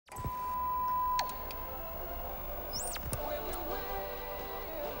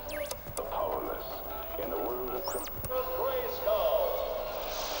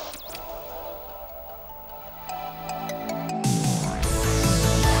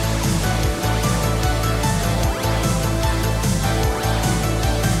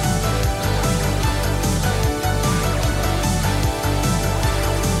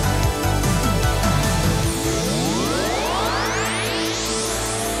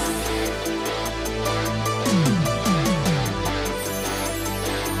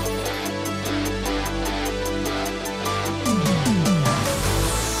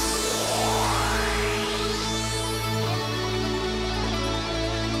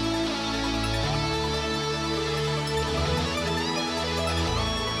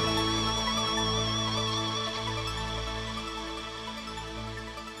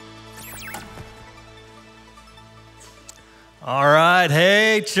All right.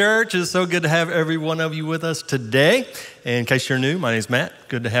 Hey, church. It's so good to have every one of you with us today. And in case you're new, my name's Matt.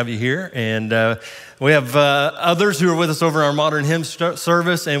 Good to have you here. And we have others who are with us over in our modern hymn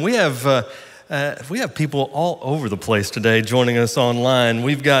service. And we have people all over the place today joining us online.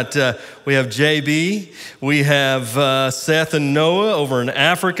 We have JB. We have Seth and Noah over in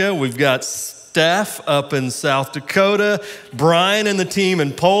Africa. We've got Steph up in South Dakota, Brian and the team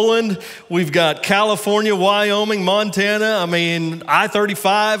in Poland. We've got California, Wyoming, Montana.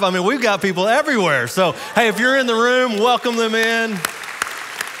 I-35. We've got people everywhere. So, hey, if you're in the room, welcome them in.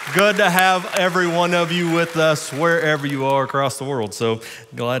 Good to have every one of you with us wherever you are across the world. So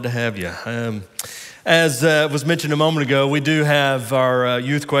glad to have you. As was mentioned a moment ago, we do have our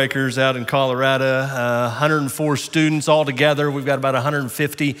Youth Quakers out in Colorado, 104 students all together. We've got about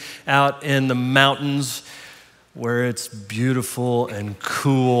 150 out in the mountains where it's beautiful and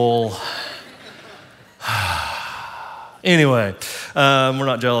cool. Anyway, we're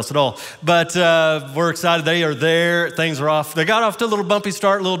not jealous at all, but we're excited. They are there. Things are off. They got off to a little bumpy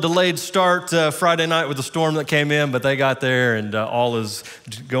start, a little delayed start Friday night with the storm that came in, but they got there and all is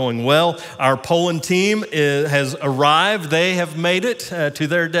going well. Our Poland team has arrived. They have made it to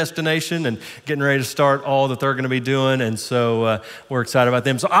their destination and getting ready to start all that they're going to be doing, and so we're excited about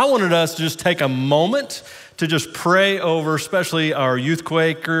them. So I wanted us to just take a moment to just pray over especially our Youth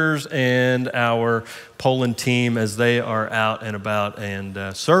Quakers and our Poland team as they are out and about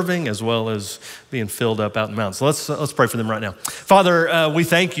and serving as well as being filled up out in the mountains. So let's pray for them right now. Father, we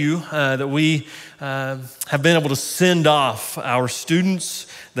thank you that we have been able to send off our students,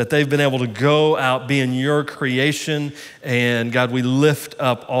 that they've been able to go out being your creation. And God, we lift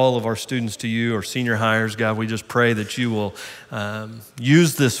up all of our students to you, our senior hires. God, we just pray that you will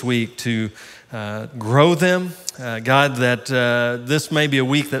use this week to grow them. God, that this may be a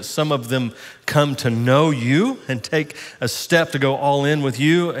week that some of them come to know you and take a step to go all in with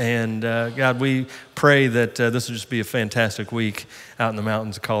you. And God, we pray that this will just be a fantastic week out in the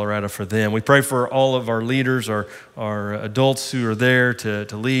mountains of Colorado for them. We pray for all of our leaders, our adults who are there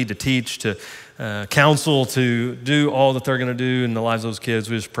to lead, to teach, to counsel, to do all that they're going to do in the lives of those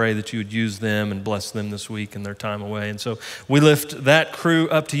kids. We just pray that you would use them and bless them this week and their time away. And so we lift that crew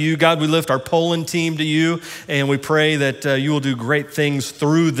up to you. God, we lift our Poland team to you, and we pray that you will do great things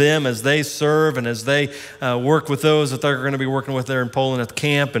through them as they serve and as they work with those that they're going to be working with there in Poland at the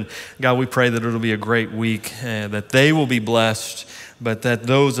camp. And God, we pray that it'll be a great week, that they will be blessed, but that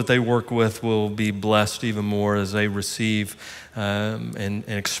those that they work with will be blessed even more as they receive and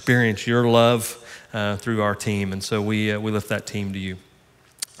experience your love through our team. And so we lift that team to you.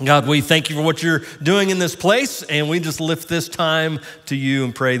 God, we thank you for what you're doing in this place, and we just lift this time to you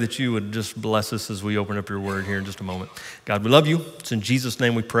and pray that you would just bless us as we open up your word here in just a moment. God, we love you. It's in Jesus'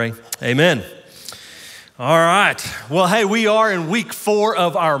 name we pray. Amen. All right. Well, hey, we are in week 4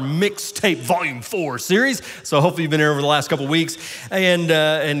 of our Mixtape Volume 4 series. So hopefully you've been here over the last couple of weeks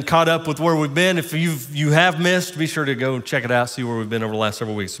and caught up with where we've been. If you have missed, be sure to go check it out, see where we've been over the last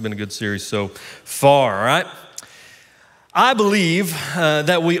several weeks. It's been a good series so far, all right? I believe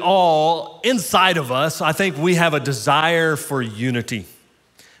that we all, inside of us, I think we have a desire for unity.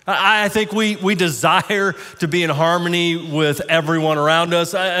 I think we desire to be in harmony with everyone around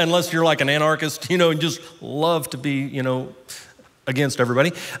us, unless you're like an anarchist, and just love to be, against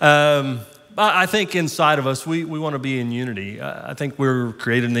everybody. I think inside of us, we want to be in unity. I think we're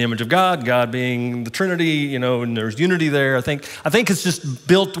created in the image of God, God being the Trinity, and there's unity there. I think it's just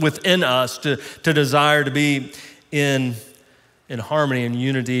built within us to desire to be in harmony and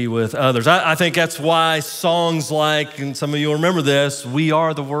unity with others. I think that's why songs like, and some of you will remember this, We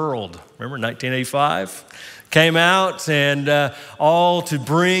Are the World, remember 1985? Came out and all to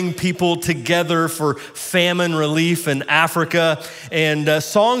bring people together for famine relief in Africa. And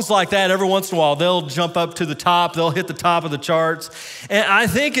songs like that, every once in a while, they'll jump up to the top, they'll hit the top of the charts. And I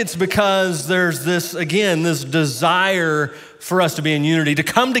think it's because there's this desire for us to be in unity, to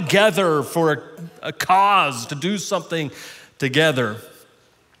come together for a cause, to do something together.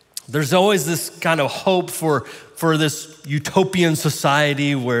 There's always this kind of hope for this utopian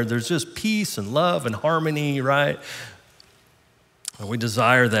society where there's just peace and love and harmony, right? And we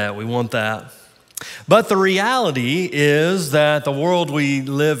desire that, we want that. But the reality is that the world we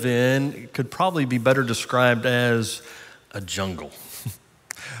live in could probably be better described as a jungle,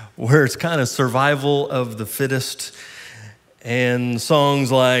 where it's kind of survival of the fittest. And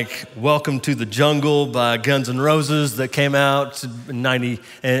songs like Welcome to the Jungle by Guns N' Roses that came out in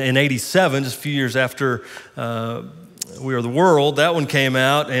 87, just a few years after We Are the World. That one came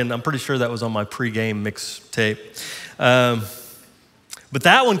out, and I'm pretty sure that was on my pregame mixtape. But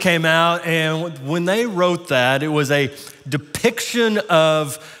that one came out, and when they wrote that, it was a depiction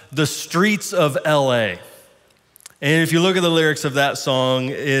of the streets of LA. And if you look at the lyrics of that song,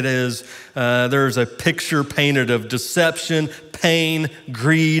 it is, there's a picture painted of deception, pain,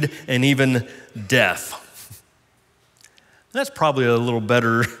 greed, and even death. That's probably a little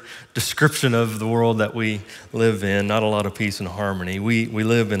better description of the world that we live in. Not a lot of peace and harmony. We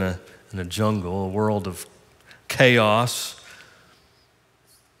live in a jungle, a world of chaos.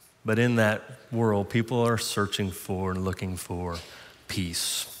 But in that world, people are searching for and looking for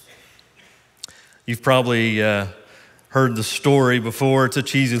peace. You've probably heard the story before. It's a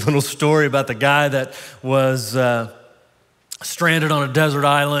cheesy little story about the guy that was stranded on a desert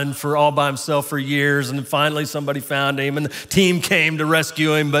island all by himself for years, and then finally somebody found him, and the team came to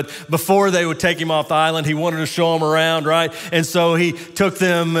rescue him. But before they would take him off the island, he wanted to show them around, right? And so he took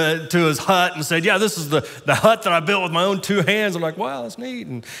them to his hut and said, yeah, this is the hut that I built with my own 2 hands. I'm like, wow, that's neat.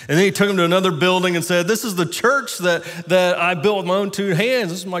 And then he took them to another building and said, this is the church that I built with my own 2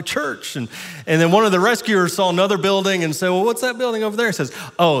 hands. This is my church. And then one of the rescuers saw another building and said, well, what's that building over there? He says,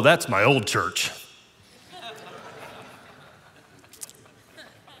 oh, that's my old church.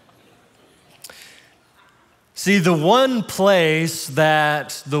 See, the one place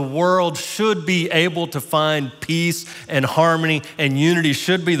that the world should be able to find peace and harmony and unity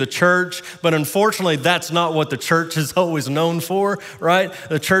should be the church, but unfortunately, that's not what the church is always known for, right?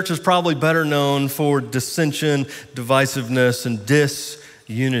 The church is probably better known for dissension, divisiveness, and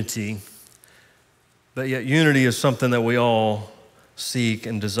disunity. But yet, unity is something that we all seek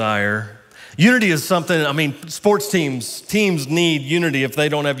and desire. Unity is something, sports teams need unity. If they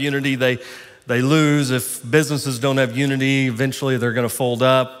don't have unity, they lose. If businesses don't have unity, eventually they're going to fold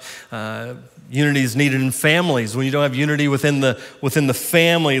up. Unity is needed in families. When you don't have unity within the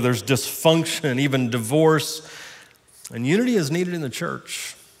family, there's dysfunction, even divorce. And unity is needed in the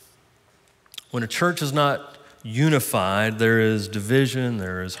church. When a church is not unified, there is division,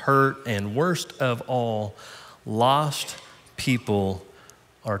 there is hurt, and worst of all, lost people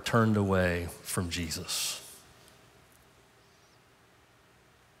are turned away from Jesus.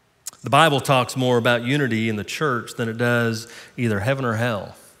 The Bible talks more about unity in the church than it does either heaven or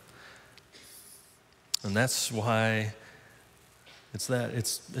hell. And that's why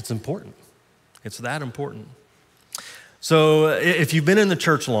it's important. It's that important. So if you've been in the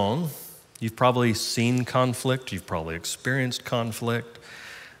church long, you've probably seen conflict, you've probably experienced conflict.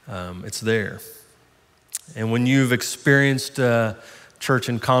 It's there. And when you've experienced church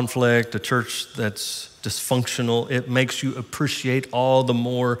in conflict, a church that's dysfunctional, it makes you appreciate all the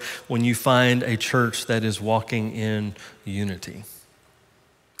more when you find a church that is walking in unity.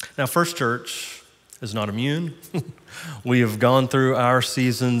 Now, First Church is not immune. We have gone through our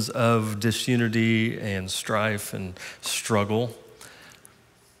seasons of disunity and strife and struggle.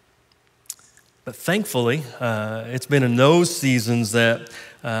 But thankfully, it's been in those seasons that,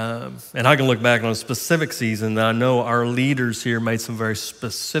 and I can look back on a specific season that I know our leaders here made some very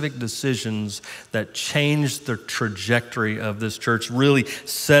specific decisions that changed the trajectory of this church, really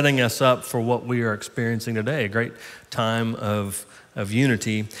setting us up for what we are experiencing today, a great time of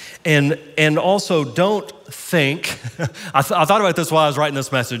unity. And also, don't think, I thought about this while I was writing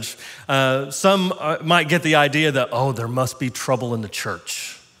this message. Some might get the idea that, oh, there must be trouble in the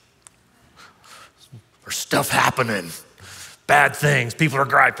church. There's stuff happening, bad things, people are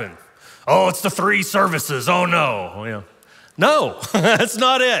griping. Oh, it's the 3 services, oh no. Yeah. No, that's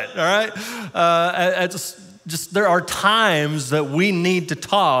not it, all right? Just there are times that we need to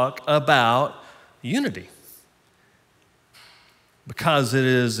talk about unity. Because it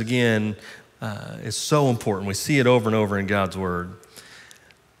is, again, it's so important. We see it over and over in God's word.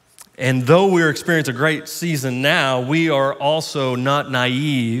 And though we're experiencing a great season now, we are also not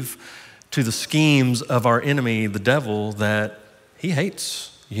naive to the schemes of our enemy, the devil, that he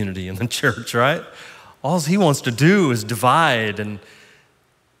hates unity in the church, right? All he wants to do is divide and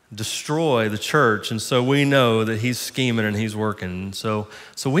destroy the church. And so we know that he's scheming and he's working. So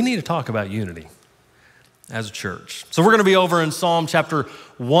we need to talk about unity as a church. So we're going to be over in Psalm chapter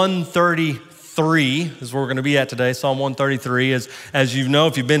 133 is where we're going to be at today. Psalm 133 as you know,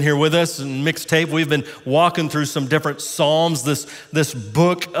 if you've been here with us in Mixtape, we've been walking through some different Psalms, this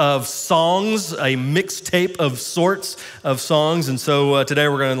book of songs, a mixtape of sorts of songs. And so today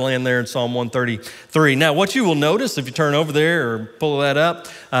we're going to land there in Psalm 133. Now, what you will notice if you turn over there or pull that up,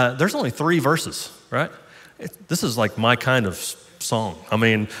 there's only 3 verses, right? This is like my kind of song.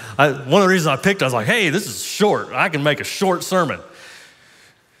 One of the reasons I picked, I was like, hey, this is short. I can make a short sermon.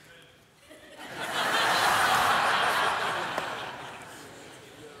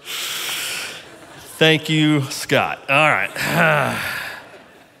 Thank you, Scott. All right.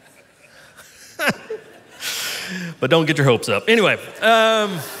 but don't get your hopes up. Anyway,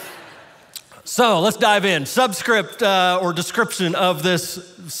 so let's dive in. Subscript or description of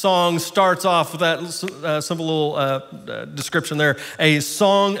this song starts off with that simple little description there. A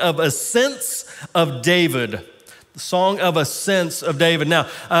song of ascents of David. The Song of Ascents of David. Now,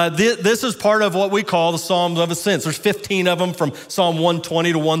 this is part of what we call the Psalms of Ascents. There's 15 of them from Psalm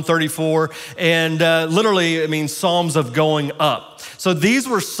 120 to 134. And literally, it means Psalms of going up. So these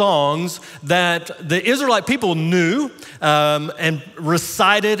were songs that the Israelite people knew and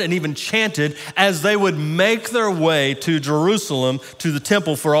recited and even chanted as they would make their way to Jerusalem, to the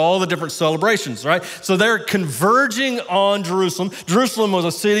temple for all the different celebrations, right? So they're converging on Jerusalem. Jerusalem was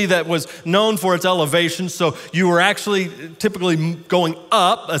a city that was known for its elevation. So you were actually typically going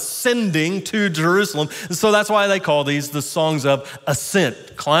up, ascending to Jerusalem. And so that's why they call these the songs of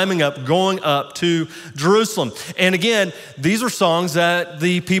ascent, climbing up, going up to Jerusalem. And again, these are songs that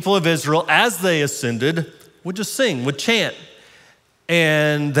the people of Israel, as they ascended, would just sing, would chant.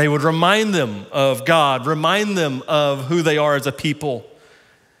 And they would remind them of God, remind them of who they are as a people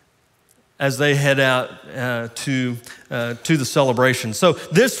as they head out to the celebration. So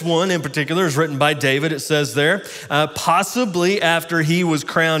this one in particular is written by David, it says there, possibly after he was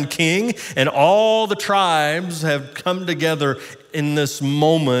crowned king and all the tribes have come together in this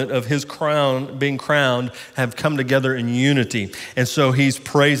moment of his being crowned, have come together in unity. And so he's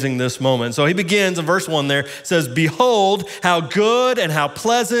praising this moment. So he begins in verse 1 there, says, behold, how good and how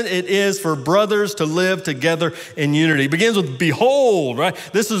pleasant it is for brothers to live together in unity. It begins with behold, right?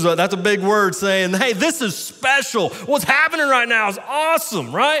 That's a big word saying, hey, this is special. What's happening right now is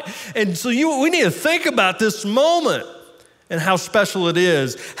awesome, right? And so we need to think about this moment and how special it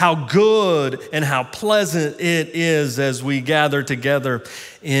is, how good and how pleasant it is as we gather together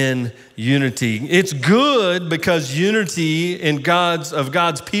in unity. It's good because unity of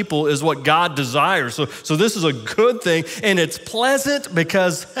God's people is what God desires. So this is a good thing, and it's pleasant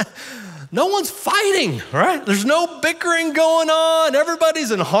because no one's fighting, right? There's no bickering going on.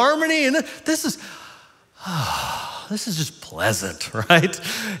 Everybody's in harmony, and this is just pleasant, right?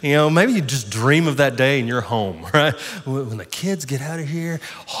 You know, maybe you just dream of that day in your home, right? When the kids get out of here,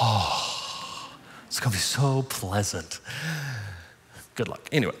 it's gonna be so pleasant. Good luck.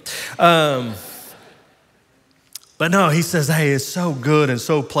 Anyway, but no, he says, hey, it's so good and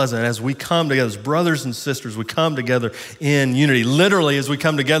so pleasant as we come together as brothers and sisters, we come together in unity. Literally, as we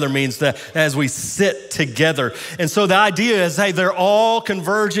come together means that as we sit together. And so the idea is, hey, they're all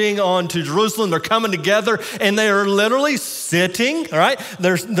converging onto Jerusalem. They're coming together and they are literally sitting, all right?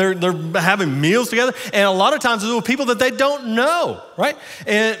 They're having meals together. And a lot of times it's with people that they don't know, right?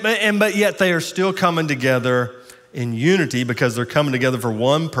 But yet they are still coming together in unity because they're coming together for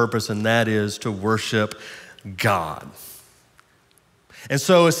one purpose, and that is to worship God. And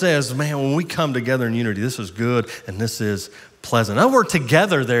so it says, man, when we come together in unity, this is good and this is pleasant. That word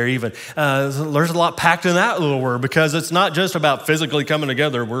together there even, there's a lot packed in that little word because it's not just about physically coming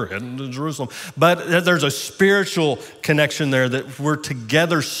together, we're heading to Jerusalem, but there's a spiritual connection there that we're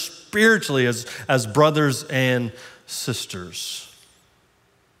together spiritually as brothers and sisters.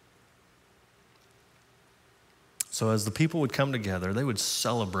 So as the people would come together, they would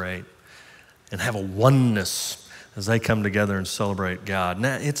celebrate and have a oneness as they come together and celebrate God.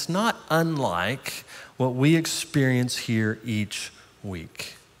 Now, it's not unlike what we experience here each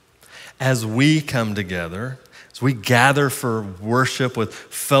week. As we come together, as we gather for worship with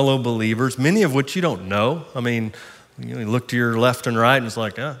fellow believers, many of which you don't know. I mean, you look to your left and right and it's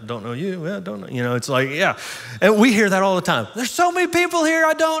like, don't know you, don't know. You know, it's like, yeah. And we hear that all the time. There's so many people here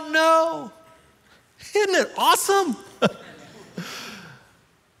I don't know. Isn't it awesome?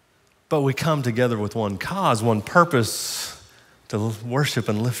 But we come together with one cause, one purpose, to worship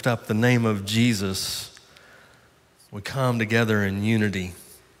and lift up the name of Jesus. We come together in unity.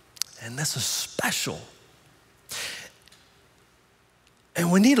 And this is special.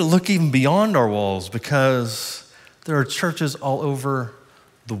 And we need to look even beyond our walls because there are churches all over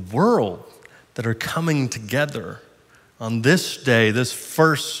the world that are coming together on this day, this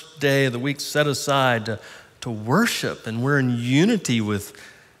first day of the week set aside to worship. And we're in unity with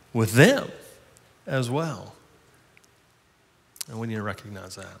them as well. And we need to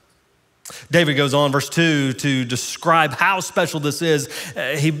recognize that. David goes on, verse 2, to describe how special this is.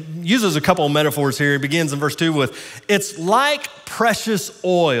 He uses a couple of metaphors here. He begins in verse 2 with, it's like precious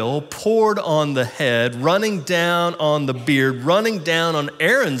oil poured on the head, running down on the beard, running down on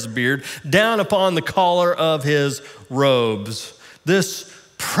Aaron's beard, down upon the collar of his robes. This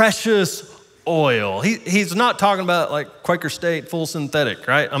precious oil. He's not talking about like Quaker State full synthetic,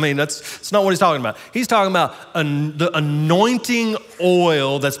 right? I mean, that's not what he's talking about. He's talking about the anointing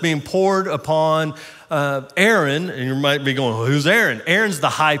oil that's being poured upon Aaron. And you might be going, well, who's Aaron? Aaron's the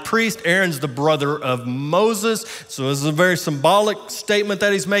high priest. Aaron's the brother of Moses. So this is a very symbolic statement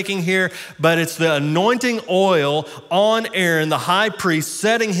that he's making here, but it's the anointing oil on Aaron, the high priest,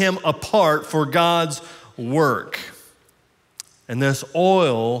 setting him apart for God's work. And this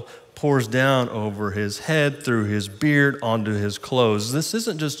oil pours down over his head, through his beard, onto his clothes. This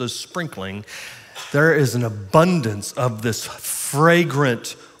isn't just a sprinkling. There is an abundance of this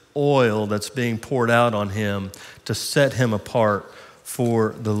fragrant oil that's being poured out on him to set him apart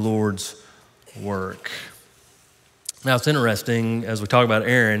for the Lord's work. Now, it's interesting, as we talk about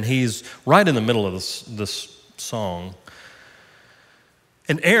Aaron, he's right in the middle of this song.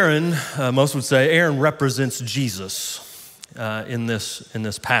 And Aaron, most would say, Aaron represents Jesus. In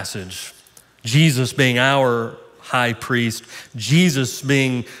this passage. Jesus being our high priest, Jesus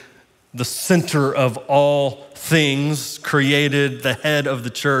being the center of all things created, the head of the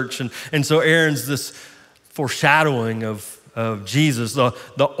church. And so Aaron's this foreshadowing of Jesus.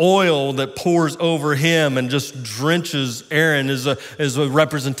 The oil that pours over him and just drenches Aaron is a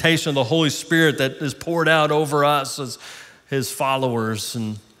representation of the Holy Spirit that is poured out over us as his followers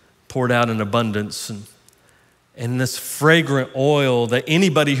and poured out in abundance. And this fragrant oil that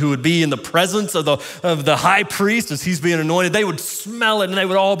anybody who would be in the presence of the high priest as he's being anointed, they would smell it and they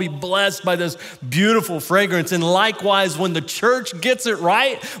would all be blessed by this beautiful fragrance. And likewise, when the church gets it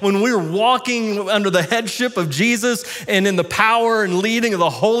right, when we're walking under the headship of Jesus and in the power and leading of the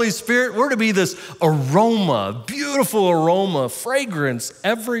Holy Spirit, we're to be this aroma, beautiful aroma, fragrance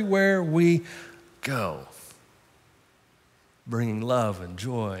everywhere we go, bringing love and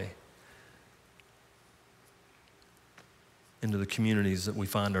joy into the communities that we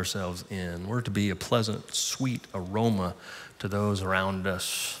find ourselves in. We're to be a pleasant, sweet aroma to those around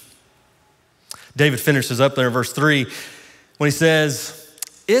us. David finishes up there in verse 3 when he says,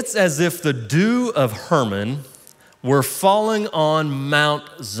 "It's as if the dew of Hermon were falling on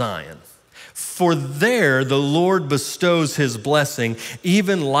Mount Zion. For there the Lord bestows his blessing,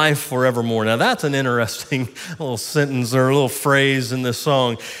 even life forevermore." Now that's an interesting little sentence or a little phrase in this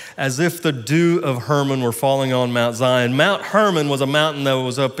song. As if the dew of Hermon were falling on Mount Zion. Mount Hermon was a mountain that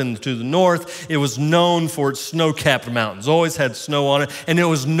was up to the north. It was known for its snow-capped mountains, always had snow on it, and it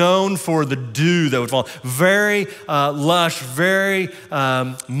was known for the dew that would fall. Very lush, very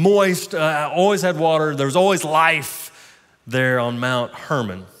moist, always had water. There was always life there on Mount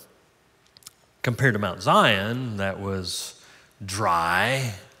Hermon. Compared to Mount Zion, that was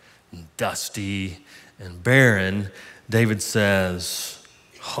dry, and dusty, and barren, David says,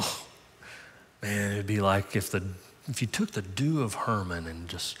 oh, man, it'd be like if you took the dew of Hermon and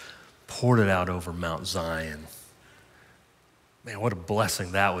just poured it out over Mount Zion. Man, what a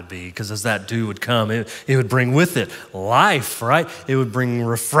blessing that would be, because as that dew would come, it would bring with it life, right? It would bring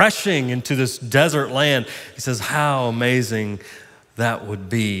refreshing into this desert land. He says, how amazing that would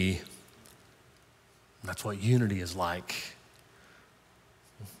be. That's what unity is like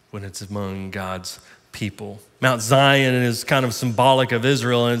when it's among God's people. Mount Zion is kind of symbolic of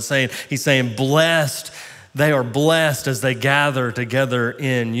Israel, and he's saying blessed, they are blessed as they gather together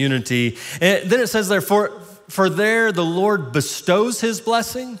in unity. And then it says there, for there the Lord bestows his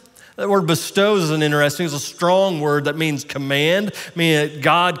blessing. That word bestows is interesting. It's a strong word that means command. I mean,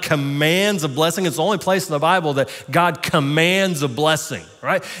 God commands a blessing. It's the only place in the Bible that God commands a blessing,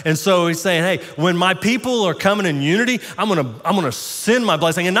 right? And so he's saying, hey, when my people are coming in unity, I'm gonna send my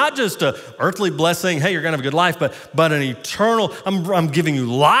blessing, and not just an earthly blessing, hey, you're gonna have a good life, but an eternal, I'm giving you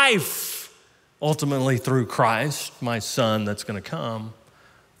life ultimately through Christ, my son that's gonna come.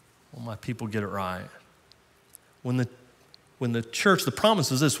 Well, my people get it right. When the church, the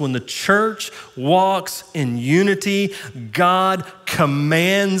promise is this, when the church walks in unity, God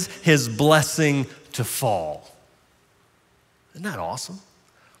commands his blessing to fall. Isn't that awesome?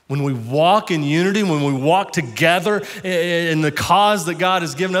 When we walk in unity, when we walk together in the cause that God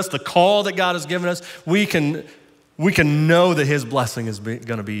has given us, the call that God has given us, we can know that his blessing is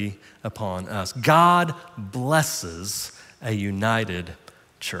going to be upon us. God blesses a united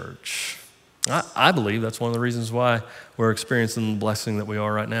church. I believe that's one of the reasons why we're experiencing the blessing that we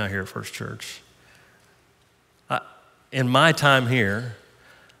are right now here at First Church. In my time here,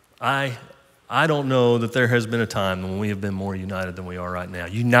 I don't know that there has been a time when we have been more united than we are right now.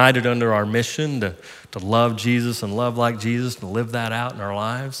 United under our mission to love Jesus and love like Jesus and live that out in our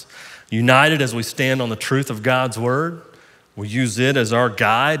lives. United as we stand on the truth of God's word. We use it as our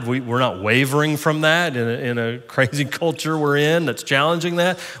guide. We're not wavering from that in a crazy culture we're in that's challenging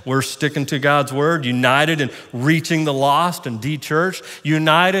that. We're sticking to God's word, united in reaching the lost and de-churched,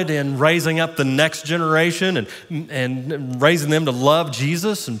 united in raising up the next generation and raising them to love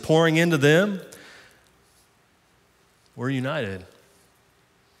Jesus and pouring into them. We're united.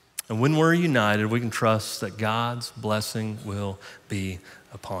 And when we're united, we can trust that God's blessing will be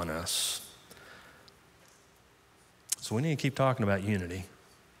upon us. So we need to keep talking about unity,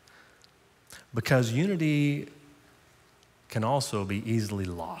 because unity can also be easily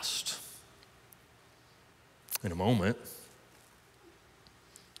lost. In a moment,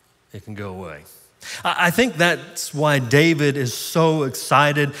 it can go away. I think that's why David is so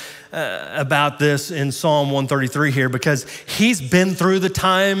excited about this in Psalm 133 here, because he's been through the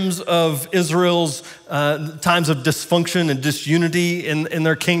times of Israel's times of dysfunction and disunity in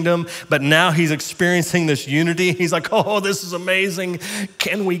their kingdom, but now he's experiencing this unity. He's like, oh, this is amazing.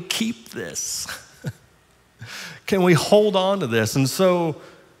 Can we keep this? Can we hold on to this? And so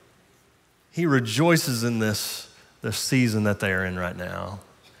he rejoices in this season that they are in right now,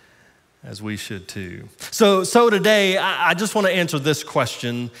 as we should too. So today, I just want to answer this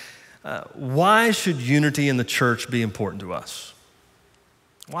question. Why should unity in the church be important to us?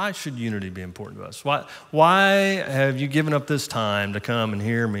 Why should unity be important to us? Why have you given up this time to come and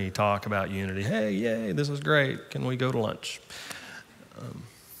hear me talk about unity? Hey, yay, this is great. Can we go to lunch?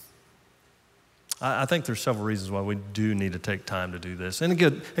 I think there's several reasons why we do need to take time to do this. And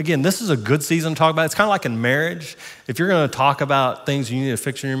again, this is a good season to talk about. It's kind of like in marriage. If you're going to talk about things you need to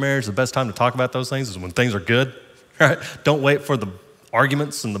fix in your marriage, the best time to talk about those things is when things are good, right? Don't wait for the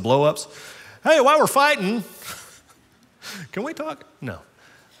arguments and the blow-ups. Hey, while we're fighting, can we talk? No.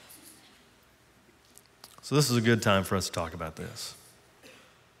 So this is a good time for us to talk about this.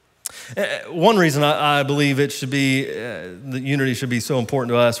 One reason I believe it should be, the unity should be so important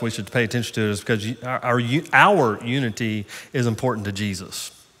to us, we should pay attention to it, is because our unity is important to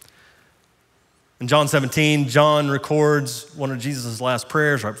Jesus. In John 17, John records one of Jesus' last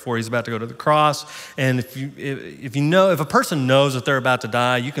prayers right before he's about to go to the cross. And if a person knows that they're about to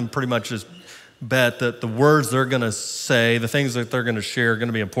die, you can pretty much just bet that the words they're going to say, the things that they're going to share are going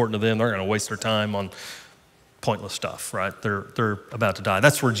to be important to them. They're going to waste their time on pointless stuff, right? They're about to die.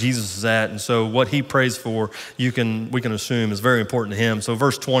 That's where Jesus is at. And so what he prays for, we can assume is very important to him. So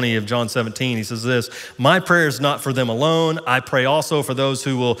verse 20 of John 17, he says this, my prayer is not for them alone. I pray also for those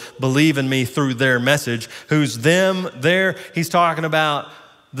who will believe in me through their message. Who's them there? He's talking about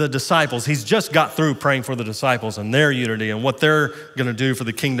the disciples. He's just got through praying for the disciples and their unity and what they're going to do for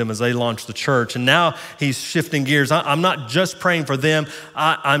the kingdom as they launch the church. And now he's shifting gears. I'm not just praying for them.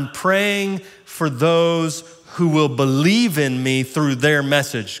 I'm praying for those who will believe in me through their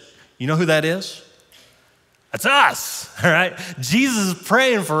message. You know who that is? That's us, all right? Jesus is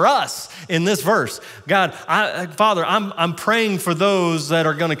praying for us in this verse. God, Father, I'm praying for those that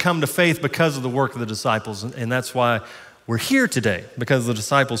are going to come to faith because of the work of the disciples, and that's why we're here today, because the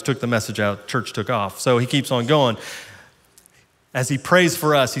disciples took the message out, church took off. So he keeps on going. As he prays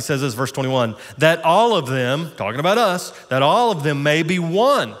for us, he says this, verse 21, that all of them, talking about us, that all of them may be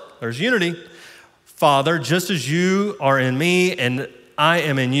one. There's unity. Father, just as you are in me and I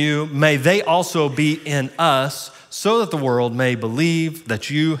am in you, may they also be in us, so that the world may believe that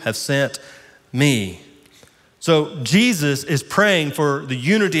you have sent me. So Jesus is praying for the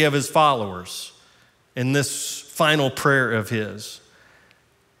unity of his followers in this final prayer of his.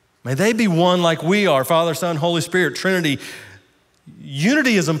 May they be one like we are, Father, Son, Holy Spirit, Trinity.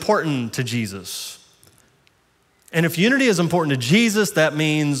 Unity is important to Jesus. And if unity is important to Jesus, that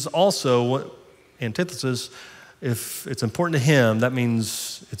means also, antithesis, if it's important to him, that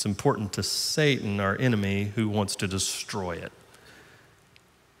means it's important to Satan, our enemy, who wants to destroy it.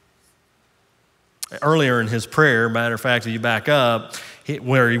 Earlier in his prayer, matter of fact, if you back up,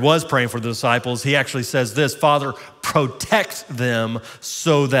 where he was praying for the disciples, he actually says this, Father, protect them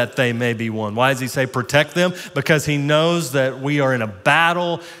so that they may be one. Why does he say protect them? Because he knows that we are in a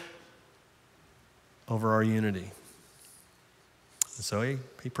battle over our unity. And so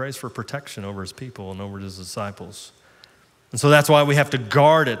he prays for protection over his people and over his disciples. And so that's why we have to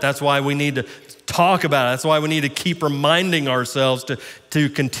guard it. That's why we need to talk about it. That's why we need to keep reminding ourselves to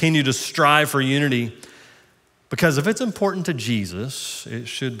continue to strive for unity. Because if it's important to Jesus, it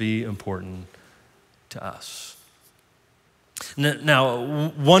should be important to us. Now,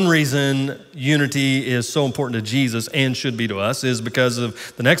 one reason unity is so important to Jesus and should be to us is because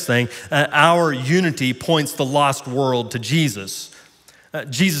of the next thing. Our unity points the lost world to Jesus.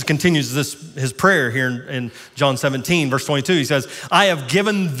 Jesus continues his prayer here in John 17, verse 22. He says, I have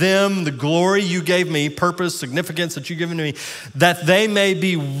given them the glory you gave me, purpose, significance that you've given to me, that they may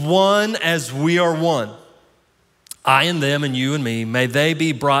be one as we are one. I and them and you and me, may they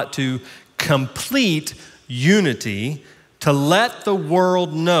be brought to complete unity to let the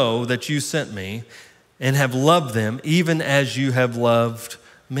world know that you sent me and have loved them even as you have loved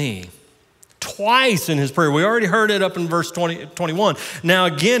me. Twice in his prayer. We already heard it up in verse 21. Now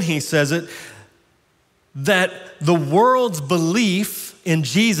again, he says it, that the world's belief in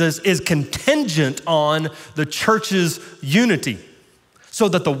Jesus is contingent on the church's unity, so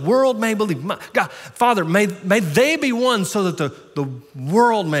that the world may believe. God, Father, may they be one so that the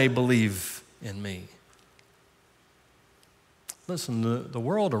world may believe in me. Listen, the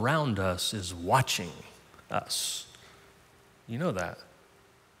world around us is watching us. You know that.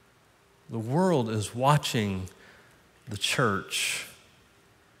 The world is watching the church.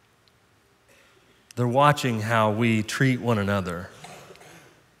 They're watching how we treat one another.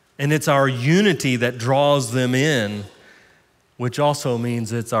 And it's our unity that draws them in, which also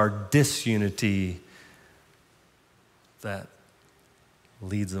means it's our disunity that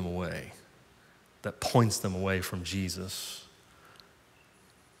leads them away, that points them away from Jesus.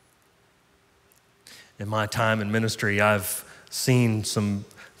 In my time in ministry, I've seen some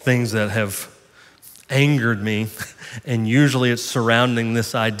things that have angered me, and usually it's surrounding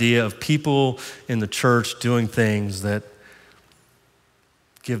this idea of people in the church doing things that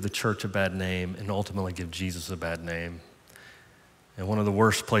give the church a bad name and ultimately give Jesus a bad name. And one of the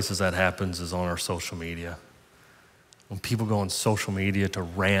worst places that happens is on our social media. When people go on social media to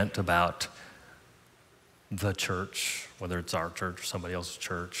rant about the church, whether it's our church or somebody else's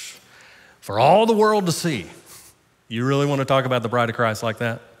church, for all the world to see. You really want to talk about the bride of Christ like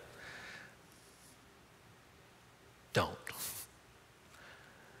that? Don't.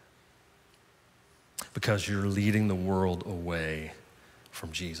 Because you're leading the world away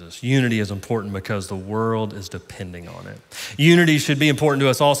from Jesus. Unity is important because the world is depending on it. Unity should be important to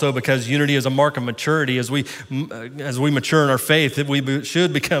us also because unity is a mark of maturity. As we mature in our faith, we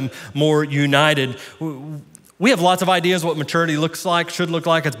should become more united. We have lots of ideas what maturity looks like, should look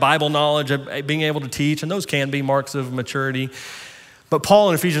like. It's Bible knowledge, being able to teach, and those can be marks of maturity. But Paul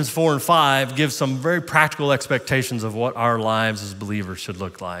in Ephesians 4 and 5 gives some very practical expectations of what our lives as believers should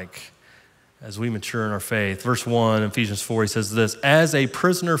look like as we mature in our faith. Verse 1, Ephesians 4, he says this, as a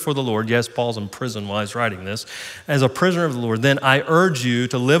prisoner for the Lord, yes, Paul's in prison while he's writing this, as a prisoner of the Lord, then I urge you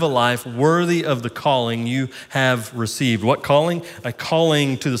to live a life worthy of the calling you have received. What calling? A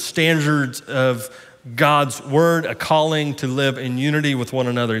calling to the standards of God's word, a calling to live in unity with one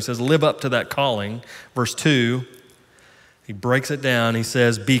another. He says, live up to that calling. Verse 2, he breaks it down. He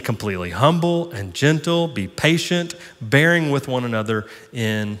says, be completely humble and gentle, be patient, bearing with one another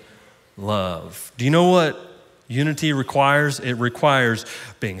in love. Do you know what unity requires? It requires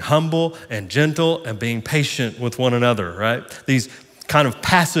being humble and gentle and being patient with one another, right? These kind of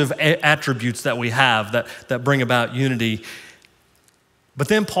passive attributes that we have that bring about unity. But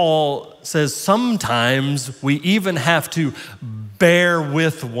then Paul says sometimes we even have to bear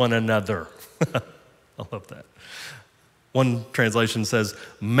with one another. I love that. One translation says,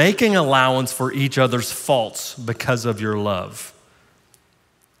 making allowance for each other's faults because of your love.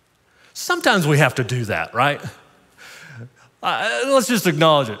 Sometimes we have to do that, right? Let's just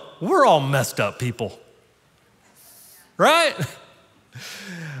acknowledge it. We're all messed up people, right?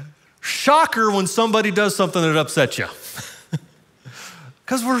 Shocker when somebody does something that upsets you.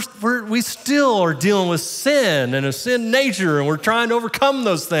 Because we still are dealing with sin and a sin nature, and we're trying to overcome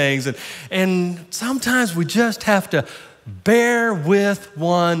those things. And sometimes we just have to bear with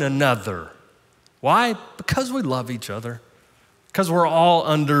one another. Why? Because we love each other. Because we're all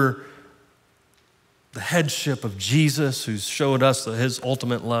under the headship of Jesus, who's showed us his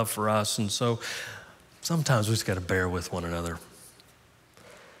ultimate love for us. And so sometimes we just got to bear with one another.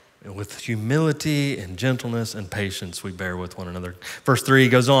 And with humility and gentleness and patience, we bear with one another. Verse 3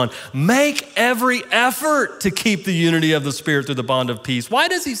 goes on, make every effort to keep the unity of the Spirit through the bond of peace. Why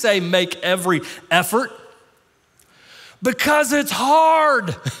does he say make every effort? Because it's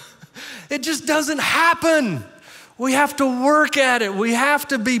hard. It just doesn't happen. We have to work at it. We have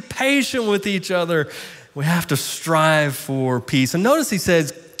to be patient with each other. We have to strive for peace. And notice he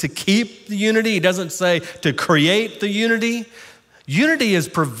says to keep the unity. He doesn't say to create the unity. Unity is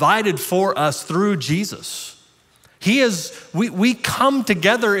provided for us through Jesus. We come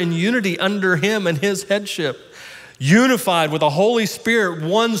together in unity under him and his headship. unified with the Holy Spirit,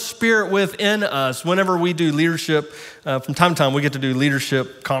 one Spirit within us. Whenever we do leadership, from time to time, we get to do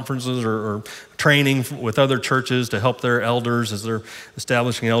leadership conferences or training with other churches to help their elders as they're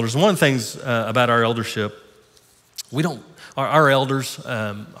establishing elders. And one of the things about our eldership, our elders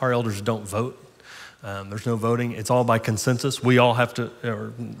don't vote. There's no voting. It's all by consensus. We all have to,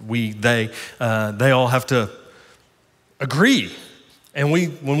 or they all have to agree. And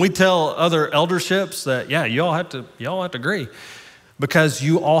when we tell other elderships that, yeah, you all have to agree, because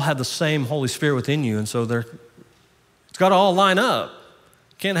you all have the same Holy Spirit within you, and so it's got to all line up.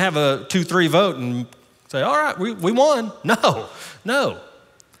 You can't have a 2-3 vote and say, all right, we won. No.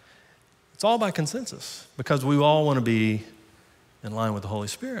 It's all by consensus, because we all want to be in line with the Holy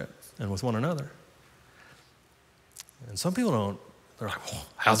Spirit and with one another. And some people don't. They're like, well,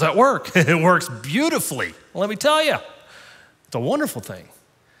 how's that work? It works beautifully. Well, let me tell you. It's a wonderful thing.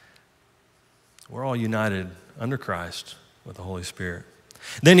 We're all united under Christ with the Holy Spirit.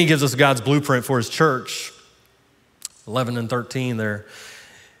 Then he gives us God's blueprint for his church. 11 and 13 there.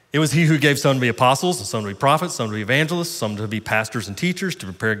 It was he who gave some to be apostles, and some to be prophets, some to be evangelists, some to be pastors and teachers, to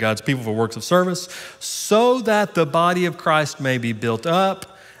prepare God's people for works of service, so that the body of Christ may be built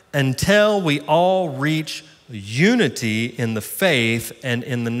up until we all reach unity in the faith and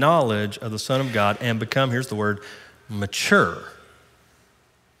in the knowledge of the Son of God and become, here's the word, mature,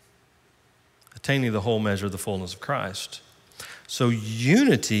 attaining the whole measure of the fullness of Christ. So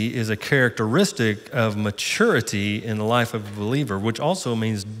unity is a characteristic of maturity in the life of a believer, which also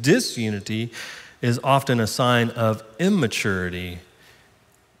means disunity is often a sign of immaturity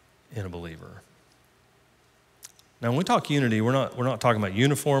in a believer. Now, when we talk unity, we're not talking about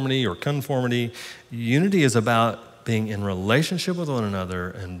uniformity or conformity. Unity is about being in relationship with one another,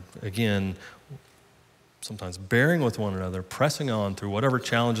 and again, sometimes bearing with one another, pressing on through whatever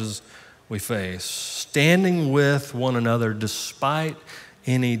challenges we face, standing with one another despite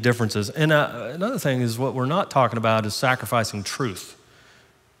any differences. And another thing is, what we're not talking about is sacrificing truth.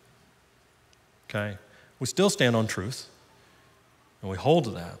 Okay? We still stand on truth, and we hold to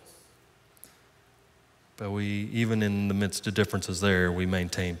that. But even in the midst of differences there, we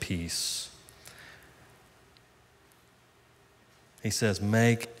maintain peace. He says,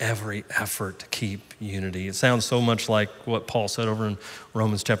 make every effort to keep unity. It sounds so much like what Paul said over in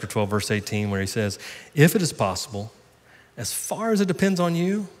Romans chapter 12, verse 18, where he says, if it is possible, as far as it depends on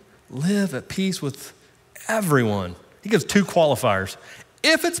you, live at peace with everyone. He gives 2 qualifiers.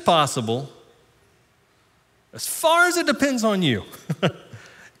 If it's possible, as far as it depends on you.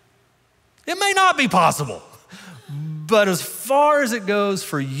 It may not be possible, but as far as it goes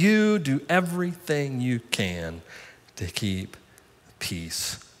for you, do everything you can to keep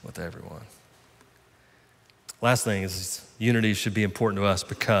peace with everyone. Last thing is, unity should be important to us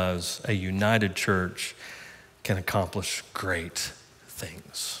because a united church can accomplish great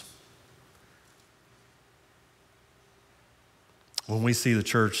things. When we see the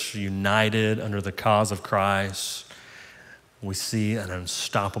church united under the cause of Christ, we see an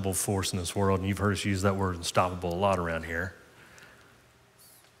unstoppable force in this world, and you've heard us use that word unstoppable a lot around here.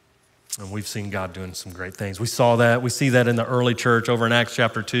 And we've seen God doing some great things. We see that in the early church over in Acts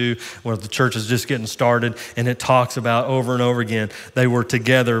chapter 2, where the church is just getting started, and it talks about over and over again, they were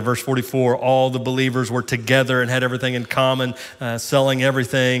together. Verse 44, all the believers were together and had everything in common, selling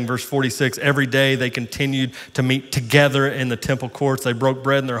everything. Verse 46, every day they continued to meet together in the temple courts. They broke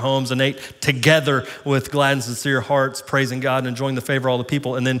bread in their homes and ate together with glad and sincere hearts, praising God and enjoying the favor of all the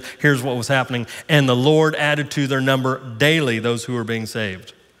people. And then here's what was happening. And the Lord added to their number daily those who were being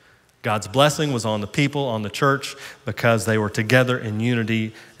saved. God's blessing was on the people, on the church, because they were together in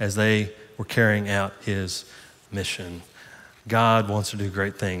unity as they were carrying out his mission. God wants to do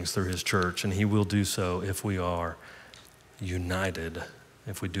great things through his church, and he will do so if we are united,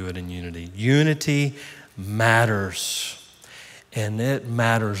 if we do it in unity. Unity matters, and it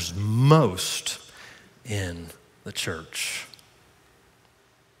matters most in the church.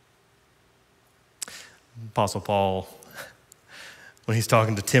 Apostle Paul, when he's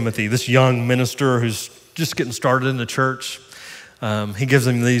talking to Timothy, this young minister who's just getting started in the church, he gives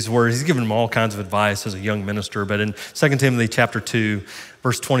him these words. He's giving him all kinds of advice as a young minister. But in 2 Timothy chapter 2,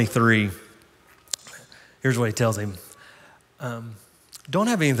 verse 23, here's what he tells him. Don't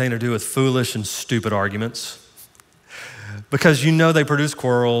have anything to do with foolish and stupid arguments, because you know they produce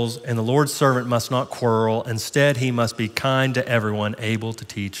quarrels, and the Lord's servant must not quarrel. Instead, he must be kind to everyone, able to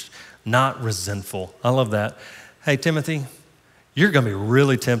teach, not resentful. I love that. Hey, Timothy, you're going to be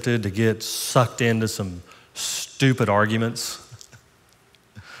really tempted to get sucked into some stupid arguments.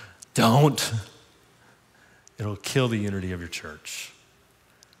 Don't. It'll kill the unity of your church.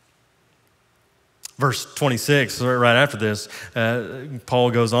 Verse 26, right after this,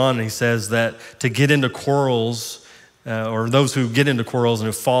 Paul goes on and he says that to get into quarrels, or those who get into quarrels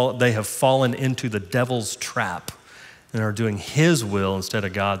and they have fallen into the devil's trap and are doing his will instead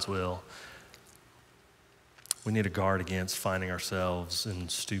of God's will. We need to guard against finding ourselves in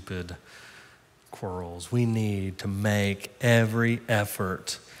stupid quarrels. We need to make every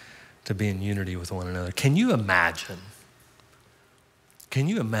effort to be in unity with one another. Can you imagine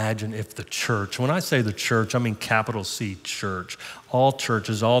if the church, when I say the church, I mean capital C church, all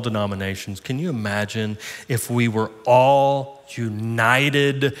churches, all denominations, can you imagine if we were all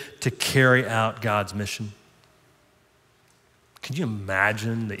united to carry out God's mission? Can you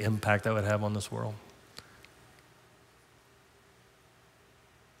imagine the impact that would have on this world?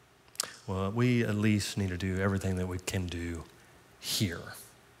 Well, we at least need to do everything that we can do here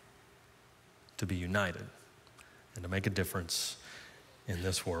to be united and to make a difference in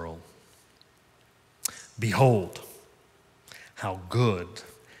this world. Behold, how good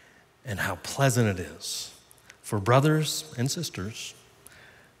and how pleasant it is for brothers and sisters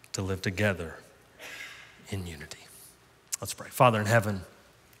to live together in unity. Let's pray. Father in heaven,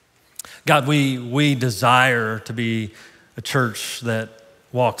 God, we desire to be a church that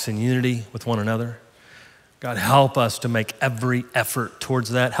walks in unity with one another. God, help us to make every effort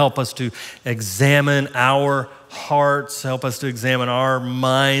towards that. Help us to examine our hearts. Help us to examine our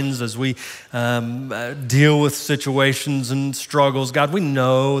minds as we deal with situations and struggles. God, we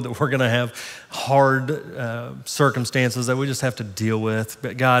know that we're going to have hard circumstances that we just have to deal with.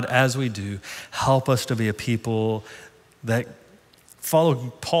 But God, as we do, help us to be a people that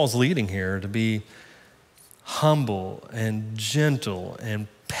follow Paul's leading here, to be humble and gentle and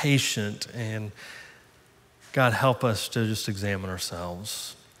patient. And God, help us to just examine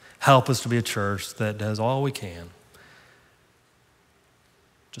ourselves. Help us to be a church that does all we can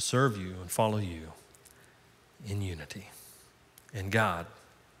to serve you and follow you in unity. And God,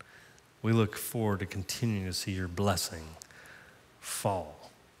 we look forward to continuing to see your blessing fall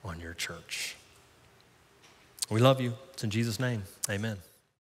on your church. We love you. It's in Jesus' name. Amen.